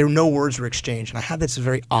 but there were no words were exchanged. And I had this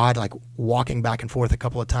very odd, like, walking back and forth a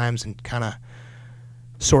couple of times and kind of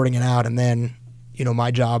sorting it out. And then, you know,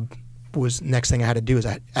 my job was, next thing I had to do is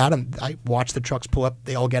I watched the trucks pull up.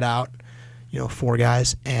 They all get out, you know, 4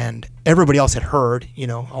 guys. And everybody else had heard, you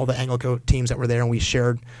know, all the Anglo teams that were there. And we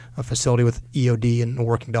shared a facility with EOD and the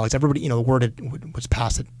working dogs. Everybody, you know, the word was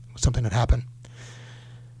passed that something had happened.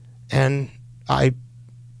 And I,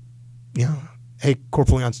 you know, hey,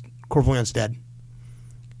 Corporal Leon's dead.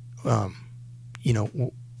 You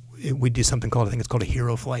know, we do something called, I think it's called a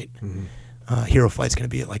hero flight. Mm-hmm. Hero flight's going to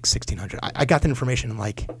be at like 1600. I got the information in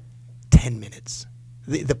like 10 minutes.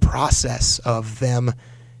 The process of them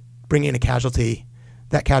bringing in a casualty,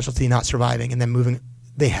 that casualty not surviving, and then moving,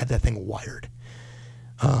 they had that thing wired.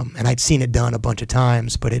 And I'd seen it done a bunch of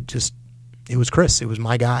times, but it was Chris. It was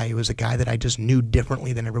my guy. It was a guy that I just knew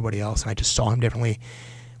differently than everybody else, and I just saw him differently.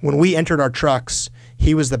 When we entered our trucks,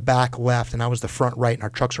 he was the back left and I was the front right, and our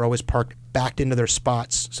trucks are always parked backed into their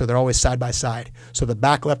spots, so they're always side by side. So the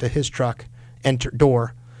back left of his truck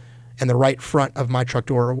door and the right front of my truck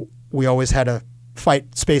door, we always had to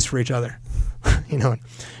fight space for each other. You know,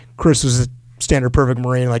 Chris was a standard perfect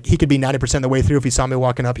Marine. Like, he could be 90% of the way through. If he saw me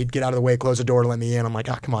walking up, he'd get out of the way, close the door to let me in. I'm like,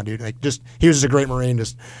 oh, come on, dude. Like, he was just a great Marine.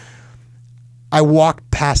 I walked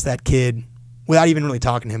past that kid without even really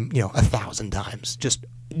talking to him, you know, 1,000 times, just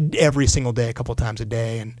every single day, a couple of times a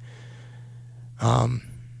day. And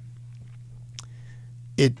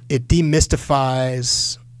it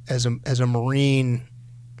demystifies, as a Marine,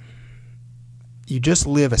 you just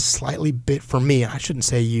live a slightly bit, for me, I shouldn't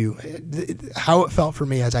say you, how it felt for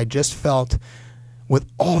me, as I just felt with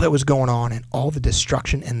all that was going on and all the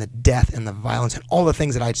destruction and the death and the violence and all the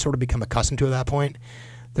things that I'd sort of become accustomed to at that point,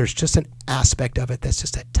 there's just an aspect of it that's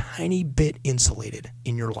just a tiny bit insulated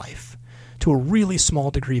in your life to a really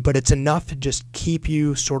small degree, but it's enough to just keep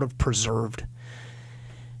you sort of preserved.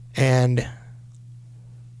 And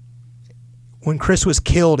when Chris was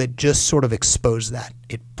killed, it just sort of exposed that.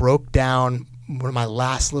 It broke down my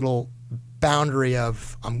last little boundary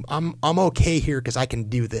of I'm okay here because I can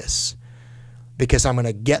do this, because I'm going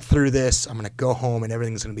to get through this. I'm going to go home and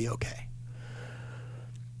everything's going to be okay.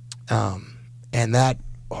 And that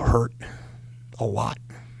hurt a lot.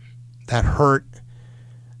 That hurt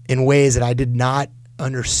in ways that I did not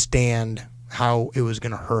understand how it was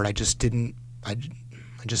going to hurt. I just didn't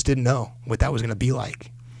know what that was going to be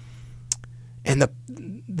like. And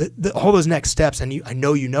the all those next steps, and I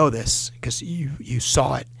know you know this because you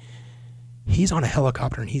saw it. He's on a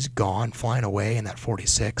helicopter and he's gone, flying away in that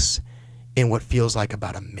 46 in what feels like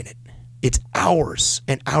about a minute. It's hours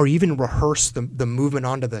and hours. You even rehearse the movement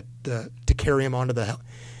onto to carry him onto the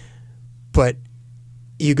but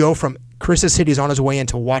you go from Chris's hit, he's on his way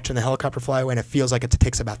into watching the helicopter fly away, and it feels like it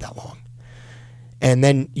takes about that long. And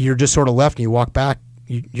then you're just sort of left and you walk back.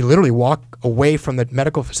 You literally walk away from the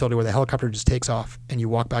medical facility where the helicopter just takes off, and you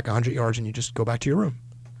walk back 100 yards and you just go back to your room.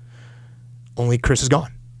 Only Chris is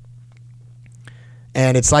gone.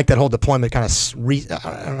 And it's like that whole deployment kind of,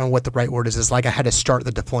 I don't know what the right word is. It's like I had to start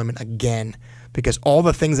the deployment again, because all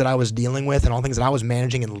the things that I was dealing with and all the things that I was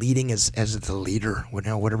managing and leading as the leader,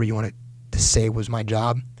 whatever you want to say was my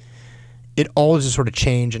job, it all just sort of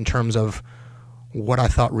changed in terms of what I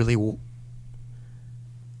thought really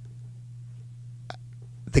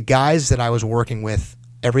the guys that I was working with,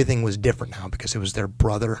 everything was different now because it was their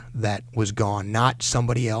brother that was gone, not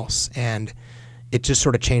somebody else. And it just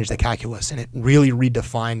sort of changed the calculus, and it really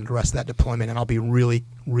redefined the rest of that deployment. And I'll be really,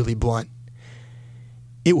 really blunt.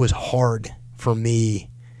 It was hard for me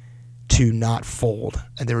to not fold.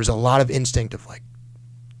 And there was a lot of instinct of like,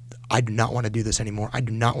 I do not want to do this anymore. I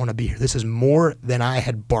do not want to be here. This is more than I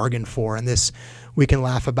had bargained for. And this, we can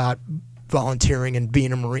laugh about volunteering and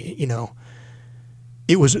being a Marine, you know.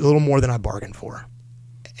 It was a little more than I bargained for.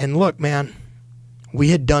 And look, man, we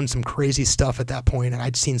had done some crazy stuff at that point, and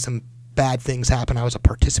I'd seen some bad things happen. I was a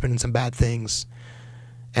participant in some bad things,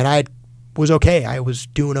 and I was okay. I was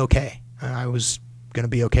doing okay. I was going to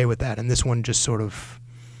be okay with that. And this one just sort of,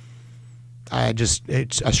 I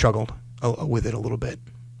struggled with it a little bit.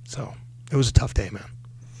 So it was a tough day, man.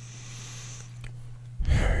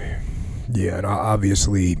 Yeah, and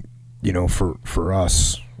obviously you know, for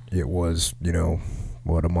us, it was, you know,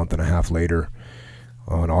 a month and a half later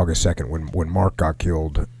on August 2nd when Mark got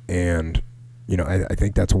killed. And, you know, I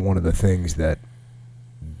think that's one of the things that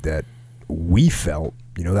we felt,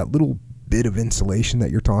 you know, that little bit of insulation that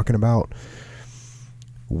you're talking about,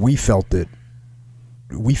 we felt,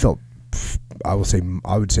 I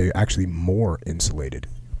would say actually more insulated,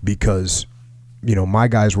 because, you know, my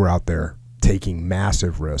guys were out there taking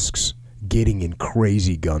massive risks, getting in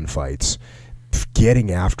crazy gunfights,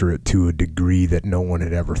 getting after it to a degree that no one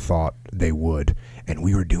had ever thought they would. And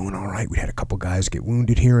we were doing all right. We had a couple guys get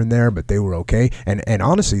wounded here and there, but they were okay. And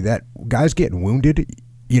honestly, that guys getting wounded,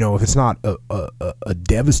 you know, if it's not a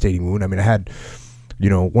devastating wound, I mean, I had, you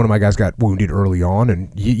know, one of my guys got wounded early on,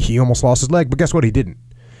 and he almost lost his leg, but guess what? He didn't.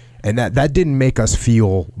 And that didn't make us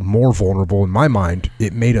feel more vulnerable. In my mind,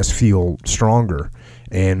 it made us feel stronger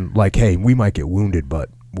and like, hey, we might get wounded, but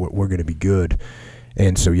we're going to be good.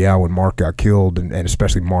 And so, yeah, when Mark got killed, and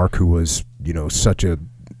especially Mark, who was, you know, such a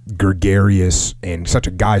gregarious and such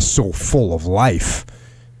a guy so full of life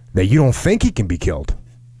that you don't think he can be killed.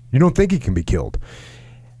 You don't think he can be killed.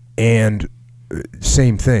 And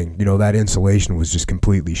same thing, you know, that insulation was just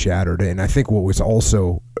completely shattered. And I think what was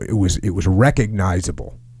also, it was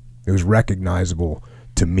recognizable. It was recognizable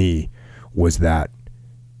to me was that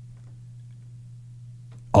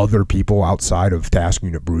other people outside of Task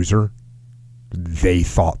Unit Bruiser, they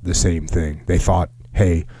thought the same thing. They thought,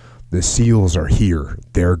 hey, the SEALs are here.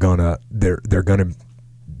 They're gonna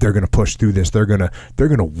push through this. They're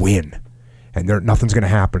gonna win, and nothing's gonna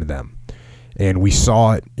happen to them. And we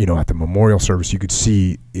saw it, you know, at the memorial service. You could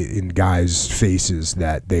see in guys' faces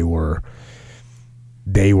that they were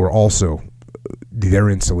also, their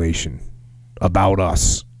insulation about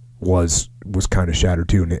us was kind of shattered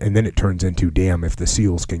too. And then it turns into, damn, if the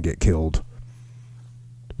SEALs can get killed,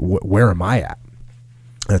 where am I at?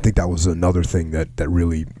 And I think that was another thing that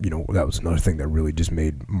really, you know, that was another thing that really just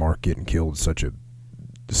made Mark getting killed such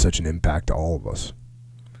an impact to all of us.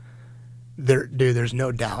 There's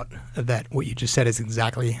no doubt that what you just said is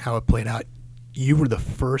exactly how it played out. You were the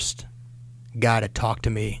first guy to talk to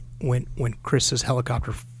me when Chris's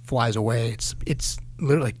helicopter flies away. It's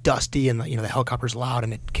literally dusty, and the helicopter's loud,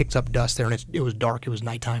 and it kicks up dust there, and it was dark. It was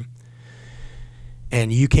nighttime,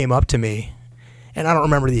 and you came up to me, and I don't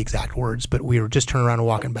remember the exact words, but we were just turning around and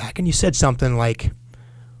walking back, and you said something like,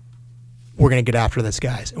 "We're gonna get after this,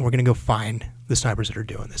 guys, and we're gonna go find the snipers that are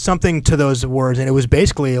doing this." Something to those words, and it was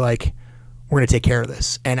basically like, we're going to take care of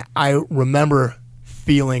this. And I remember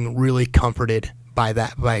feeling really comforted by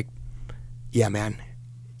that. Like, yeah, man.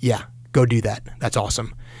 Yeah, go do that. That's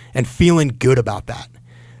awesome. And feeling good about that.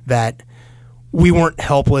 That we weren't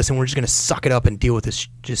helpless and we're just going to suck it up and deal with this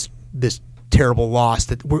terrible loss.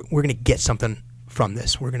 That we're going to get something from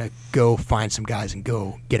this. We're going to go find some guys and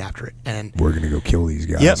go get after it. And we're going to go kill these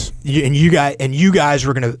guys. Yep. And you guys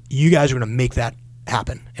are going to make that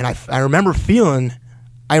happen. And I remember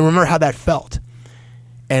how that felt.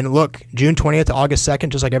 And look, June 20th to August 2nd,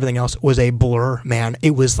 just like everything else, was a blur, man.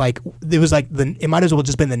 It might as well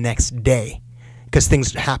just been the next day, because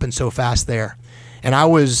things happened so fast there. And I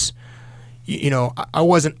was, you know, I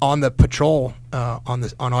wasn't on the patrol on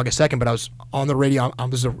August 2nd, but I was on the radio. I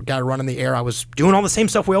was a guy running the air. I was doing all the same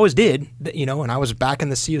stuff we always did, you know, and I was back in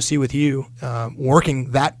the COC with you,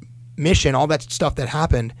 working that mission, all that stuff that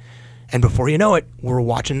happened. And before you know it, we're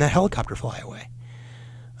watching that helicopter fly away.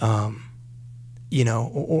 You know,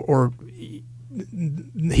 or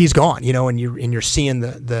he's gone, you know, and you're seeing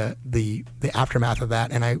the aftermath of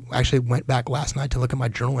that. And I actually went back last night to look at my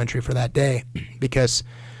journal entry for that day, because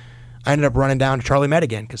I ended up running down to Charlie Med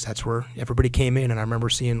again, because that's where everybody came in. And I remember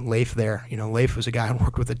seeing Leif there. You know, Leif was a guy I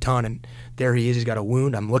worked with a ton, and there he is. He's got a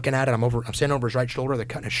wound. I'm looking at it. I'm standing over his right shoulder. They're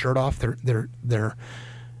cutting his shirt off. They're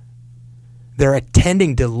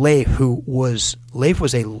attending to Leif was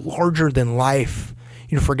a larger than life.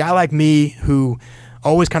 You know, for a guy like me who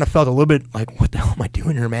always kind of felt a little bit like, what the hell am I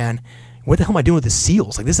doing here, man? What the hell am I doing with the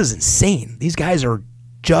SEALs? Like, this is insane. These guys are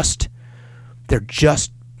they're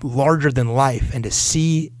just larger than life. And to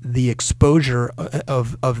see the exposure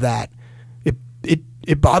of that,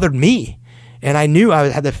 it bothered me. And I knew I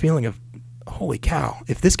had that feeling of, holy cow,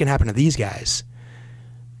 if this can happen to these guys,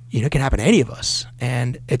 you know, it can happen to any of us.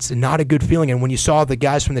 And it's not a good feeling. And when you saw the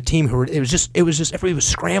guys from the team it was just everybody was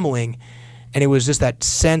scrambling. And it was just that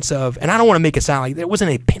sense of, and I don't want to make it sound like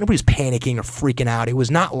nobody was panicking or freaking out. It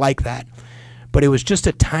was not like that, but it was just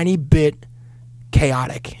a tiny bit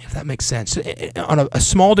chaotic, if that makes sense, on a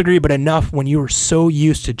small degree, but enough when you were so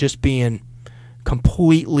used to just being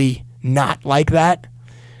completely not like that.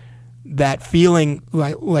 That feeling,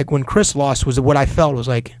 like when Chris lost, was what I felt was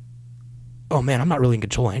like, oh man, I'm not really in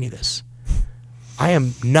control of any of this. I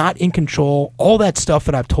am not in control. All that stuff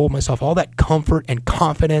that I've told myself, all that comfort and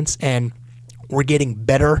confidence, and we're getting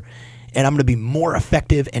better, and I'm going to be more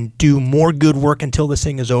effective and do more good work until this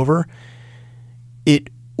thing is over. It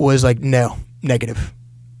was like, no, negative.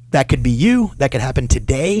 That could be you. That could happen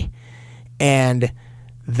today. And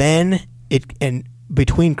then and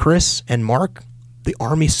between Chris and Mark, the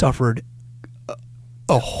Army suffered.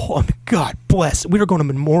 Oh, God bless. We were going to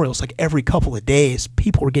memorials like every couple of days.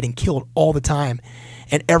 People were getting killed all the time.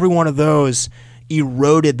 And every one of those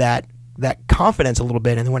eroded that confidence a little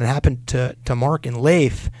bit. And then when it happened to Mark and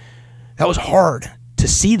Leif, that was hard to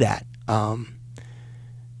see that. And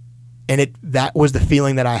that was the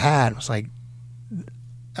feeling that I had. It was like,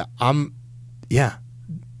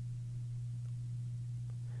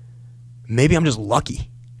 maybe I'm just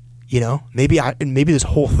lucky, maybe this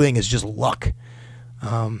whole thing is just luck.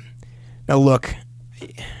 Now look,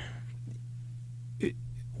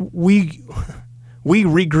 we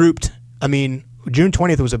regrouped. I mean, June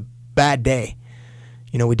 20th was a bad day.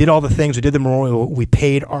 We did all the things. We did the memorial. We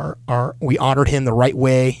paid we honored him the right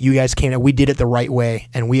way. You guys came out. We did it the right way,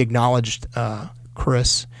 and we acknowledged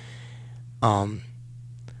Chris.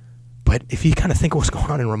 But if you kind of think of what's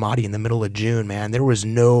going on in Ramadi in the middle of June, man, there was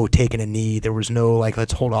no taking a knee. There was no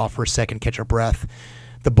let's hold off for a second, catch our breath.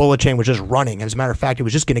 The bullet chain was just running. As a matter of fact, it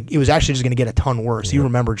was actually just gonna get a ton worse. Yeah. You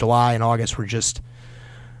remember July and August were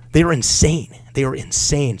they were insane. They were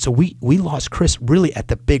insane. So we lost Chris really at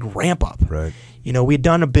the big ramp up. Right. We had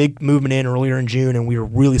done a big movement in earlier in June, and we were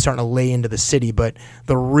really starting to lay into the city. But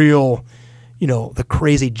the real, the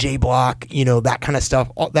crazy J block, that kind of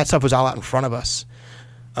stuff, that stuff was all out in front of us.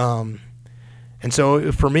 And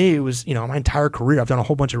so for me, it was, my entire career, I've done a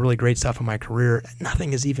whole bunch of really great stuff in my career.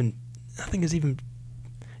 Nothing is even,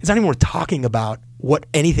 it's not even worth talking about what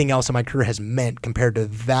anything else in my career has meant compared to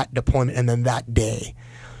that deployment and then that day.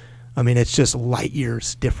 I mean, it's just light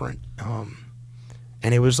years different.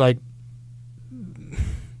 And it was like,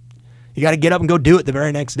 you got to get up and go do it the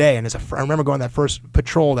very next day. And I remember going that first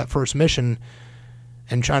patrol, that first mission,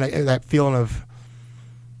 and that feeling of,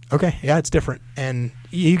 okay, yeah, it's different. And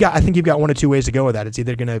I think you've got one of two ways to go with that. It's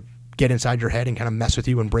either going to get inside your head and kind of mess with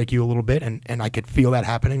you and break you a little bit, and I could feel that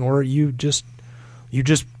happening, or you just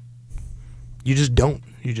don't.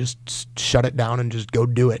 You just shut it down and just go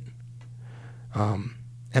do it.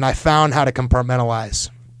 And I found how to compartmentalize.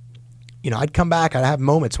 I'd come back. I'd have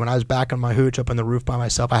moments when I was back on my hooch up on the roof by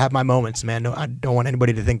myself. I have my moments, man. No, I don't want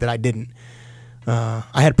anybody to think that I didn't. I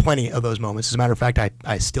had plenty of those moments. As a matter of fact,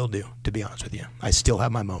 I still do, to be honest with you. I still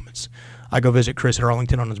have my moments. I go visit Chris at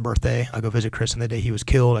Arlington on his birthday. I go visit Chris on the day he was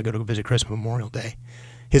killed. I go to visit Chris on Memorial Day.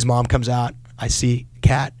 His mom comes out. I see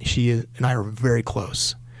Kat. She and I are very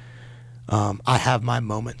close. I have my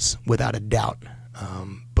moments, without a doubt.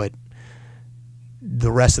 But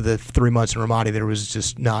the rest of the 3 months in Ramadi, there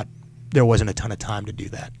wasn't a ton of time to do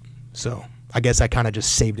that. So I guess I kind of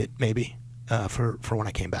just saved it maybe for when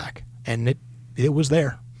I came back. And it was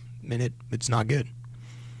there. I mean, it's not good.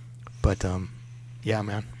 But, yeah,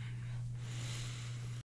 man.